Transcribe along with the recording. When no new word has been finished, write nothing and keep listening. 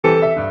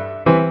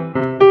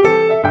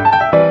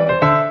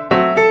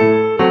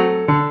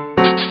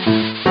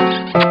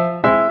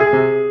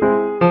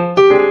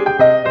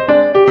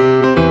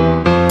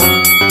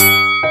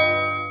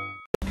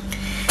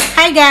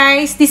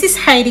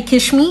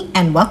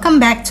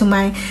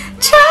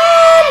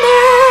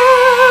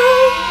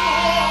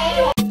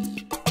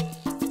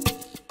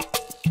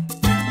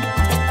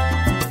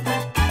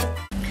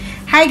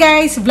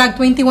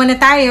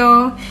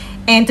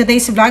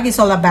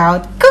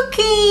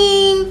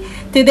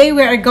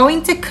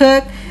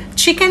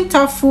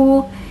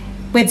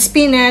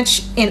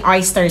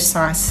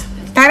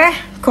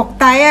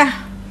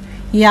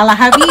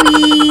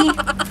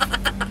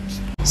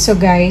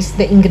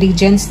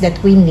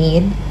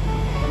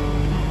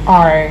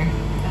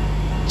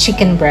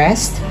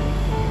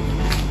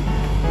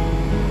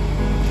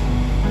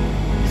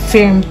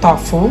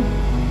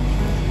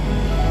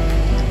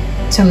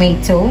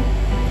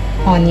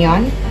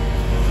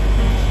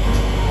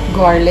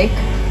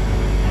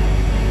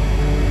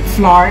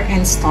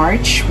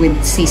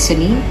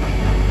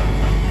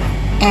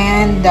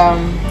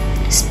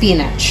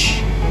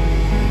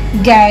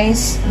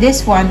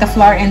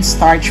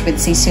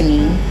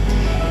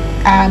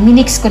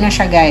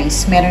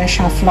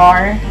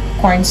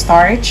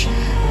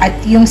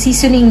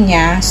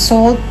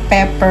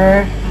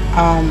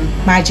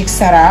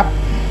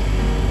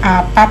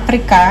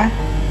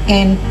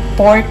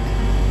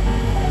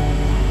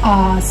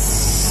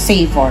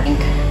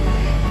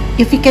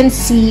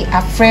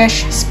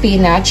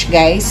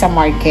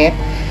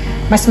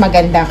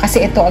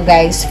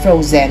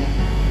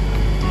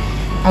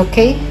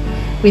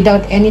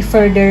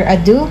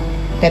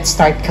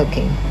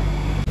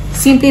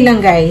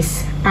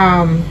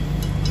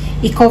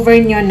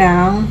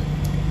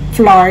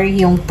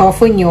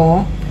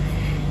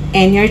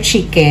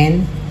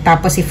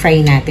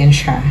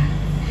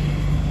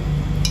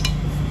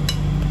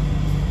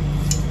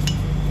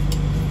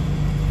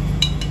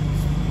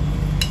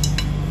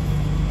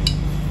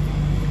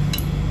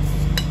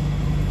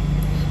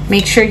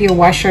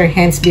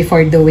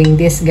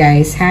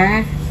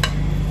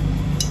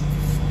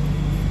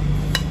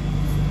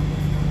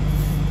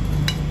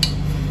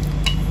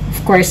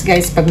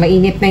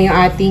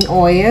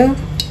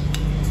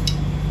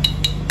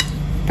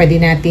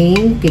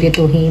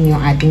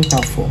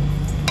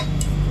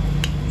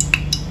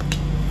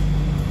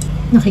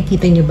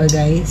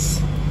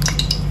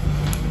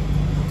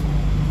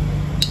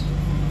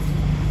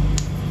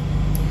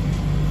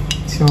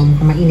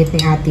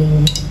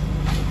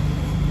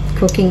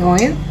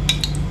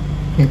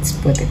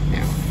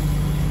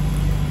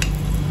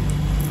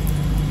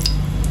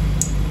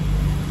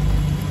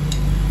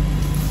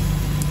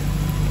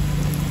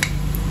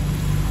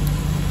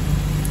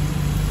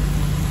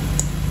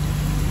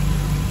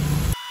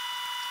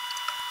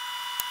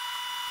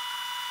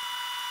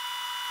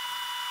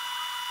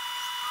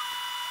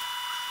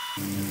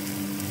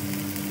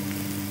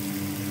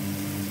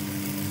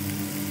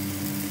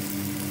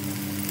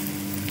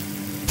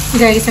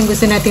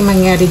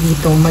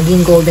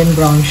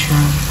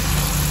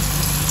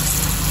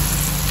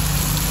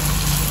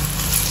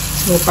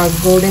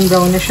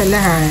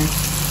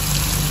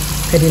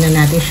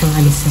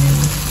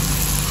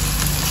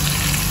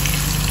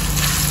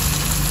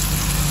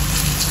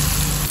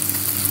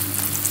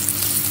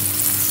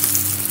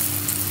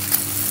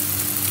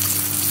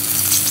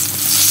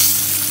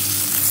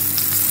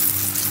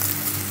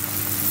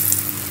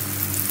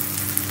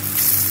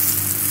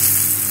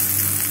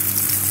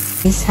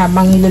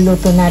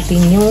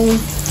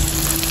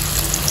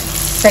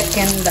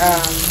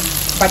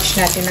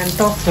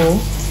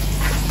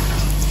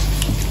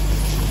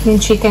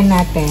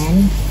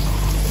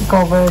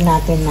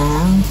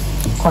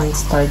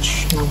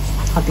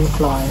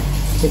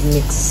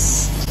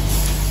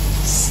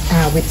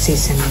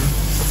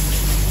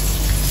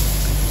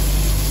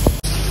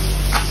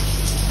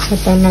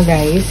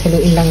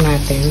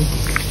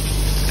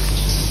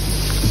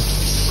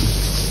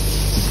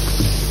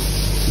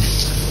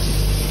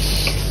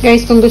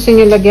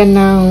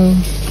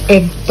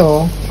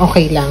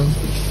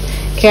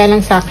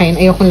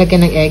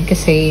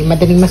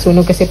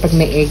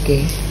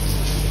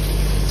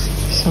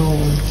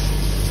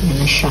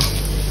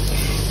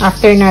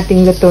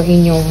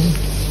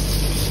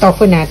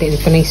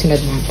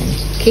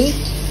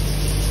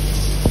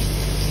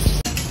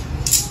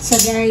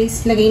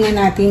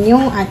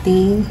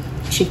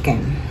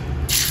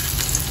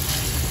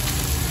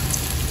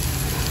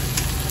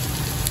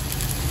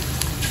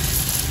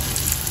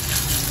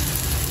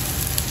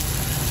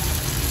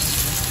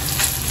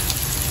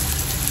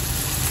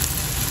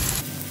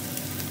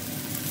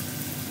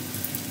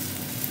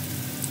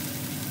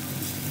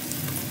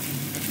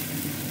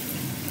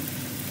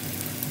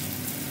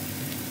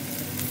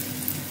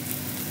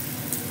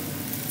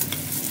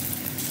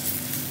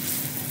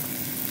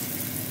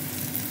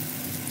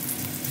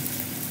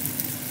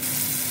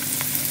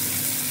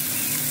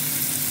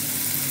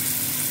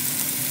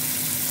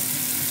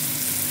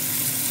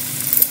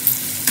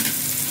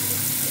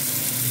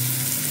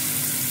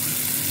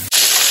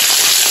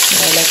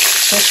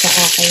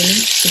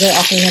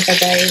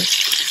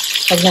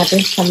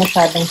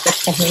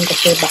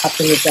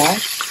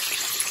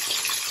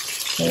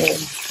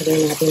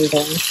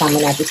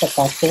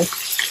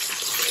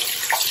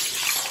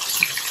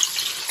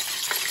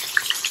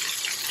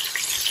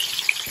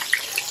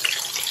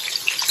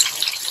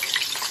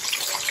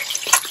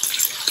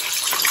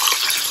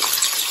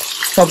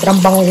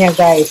Sobrang bango niya,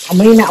 guys.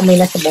 Amoy na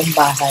sa buong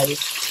bahay.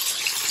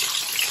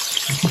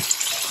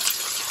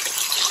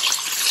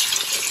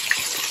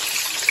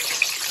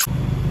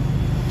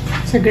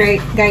 So,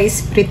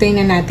 guys, pritoy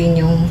na natin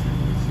yung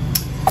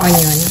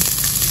onion.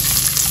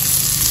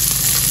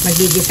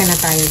 Magigisa na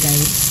tayo,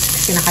 guys.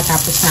 Kasi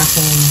nakatapos na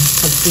akong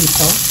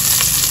pagprito.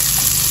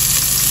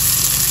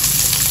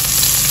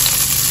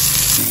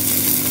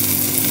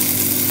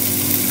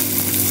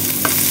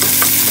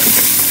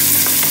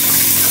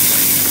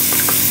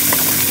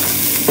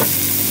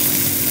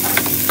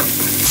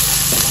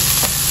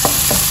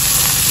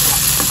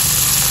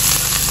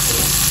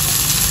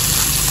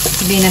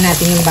 Sabihin na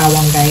natin yung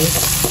bawang,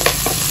 guys.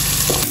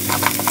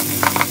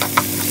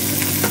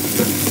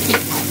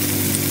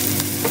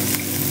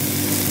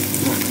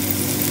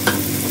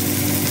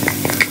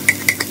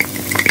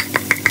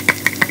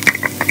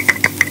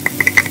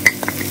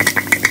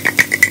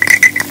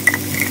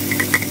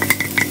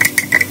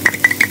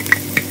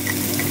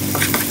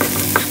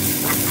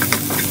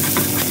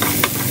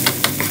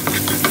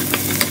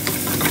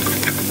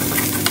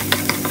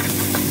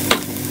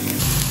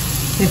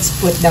 Let's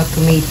put the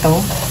tomato.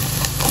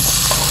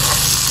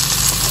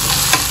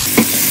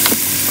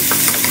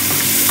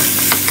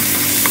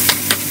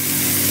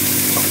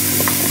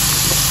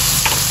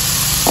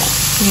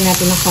 Hingin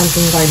natin ng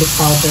konting garlic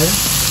powder.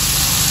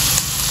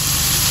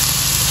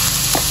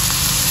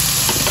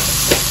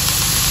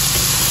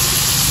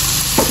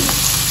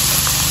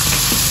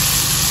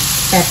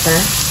 Pepper.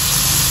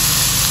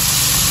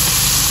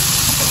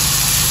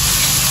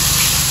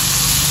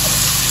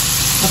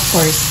 Of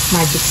course,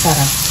 magic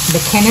sarap.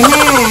 Beken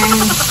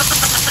naman!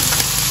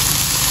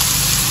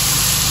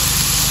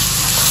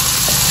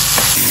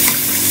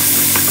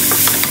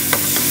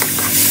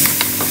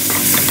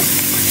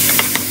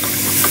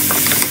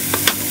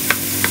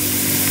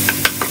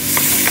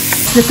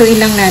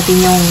 Lutuin lang natin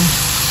yung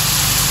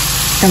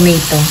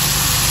tomato.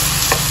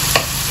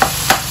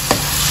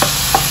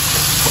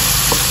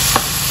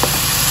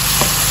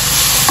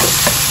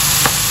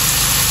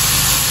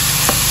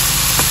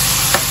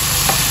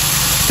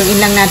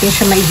 Lutuin lang natin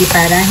siya maigi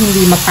para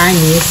hindi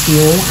mapanis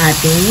yung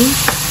ating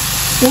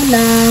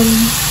ulam.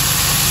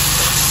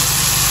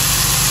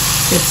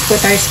 Let's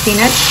put our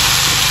spinach.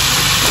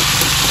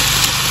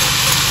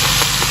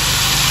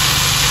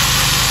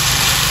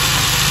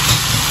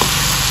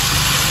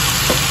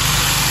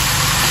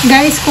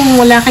 Guys, kung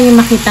wala kayong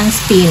makitang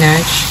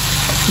spinach,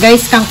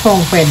 guys,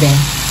 kangkong pwede.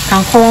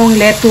 Kangkong,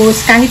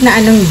 lettuce, kahit na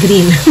anong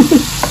green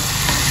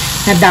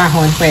na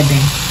dahon, pwede.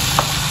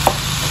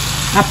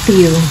 Up to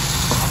you.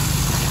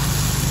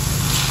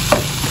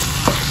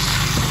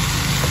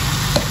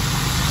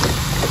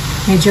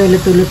 Medyo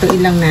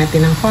luto-lutuin lang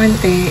natin ng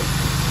konti.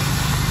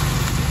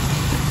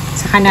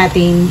 Saka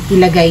natin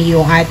ilagay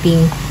yung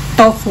ating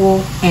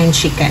tofu and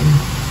chicken.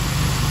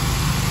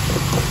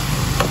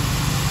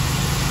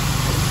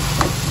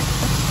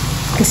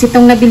 Kasi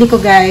itong nabili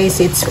ko, guys,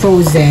 it's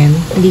frozen.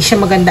 Hindi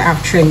siya maganda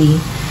actually.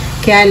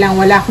 Kaya lang,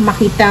 wala akong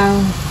makitang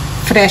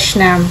fresh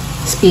na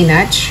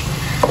spinach.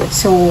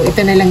 So, ito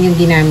na lang yung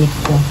ginamit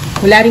ko.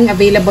 Wala ring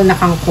available na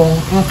kangkong.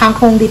 Ang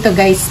kangkong dito,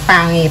 guys,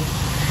 pangit.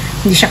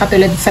 Hindi siya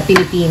katulad sa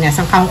Pilipinas.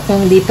 Ang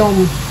kangkong dito,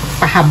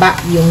 pahaba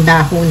yung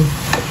dahon.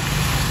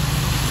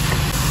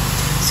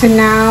 So,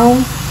 now,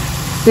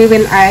 we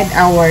will add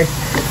our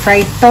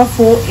fried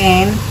tofu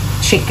and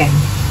chicken.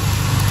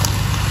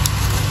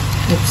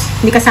 Oops.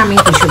 Hindi kasama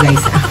yung tissue,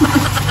 guys.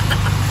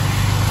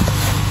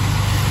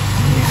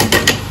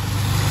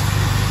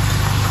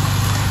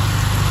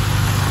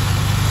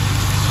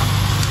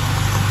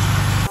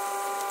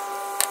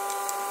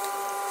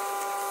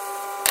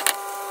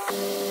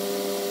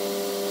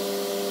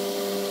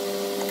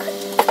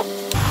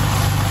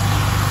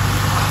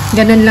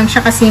 Ganun lang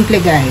siya kasimple,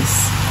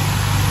 guys.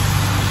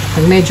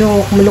 Pag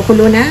medyo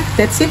kumulo-kulo na,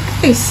 that's it,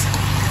 guys.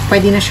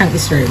 Pwede na siyang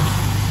iserve.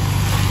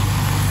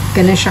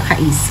 Ganun siya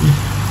ka-easy.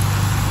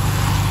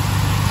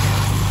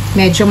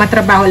 Medyo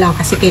matrabaho lang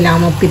kasi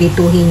kailangan mo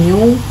pirituhin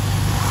yung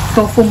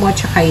tofu mo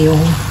tsaka yung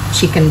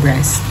chicken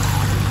breast.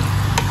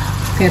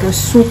 Pero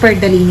super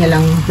dali niya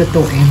lang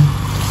lutuin.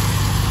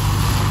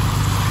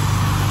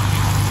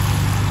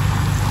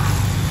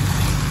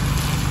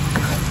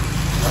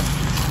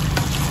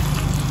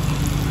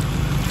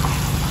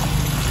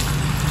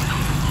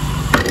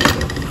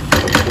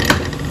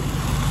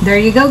 There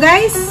you go,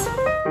 guys!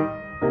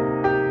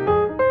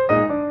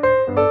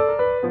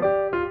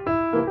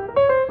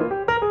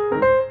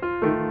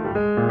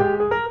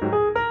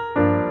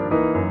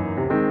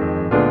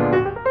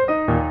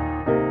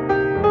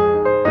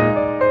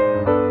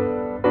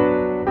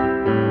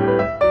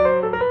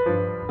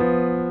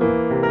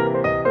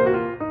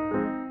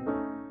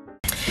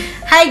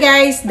 Hi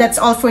guys,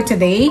 that's all for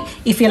today.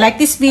 If you like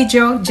this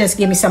video, just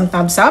give me some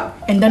thumbs up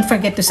and don't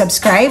forget to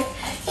subscribe.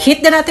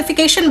 Hit the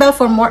notification bell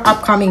for more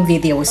upcoming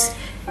videos.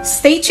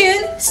 Stay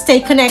tuned,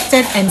 stay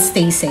connected, and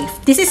stay safe.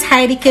 This is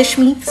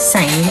QuishMe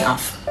signing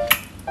off.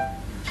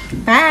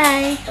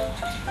 Bye!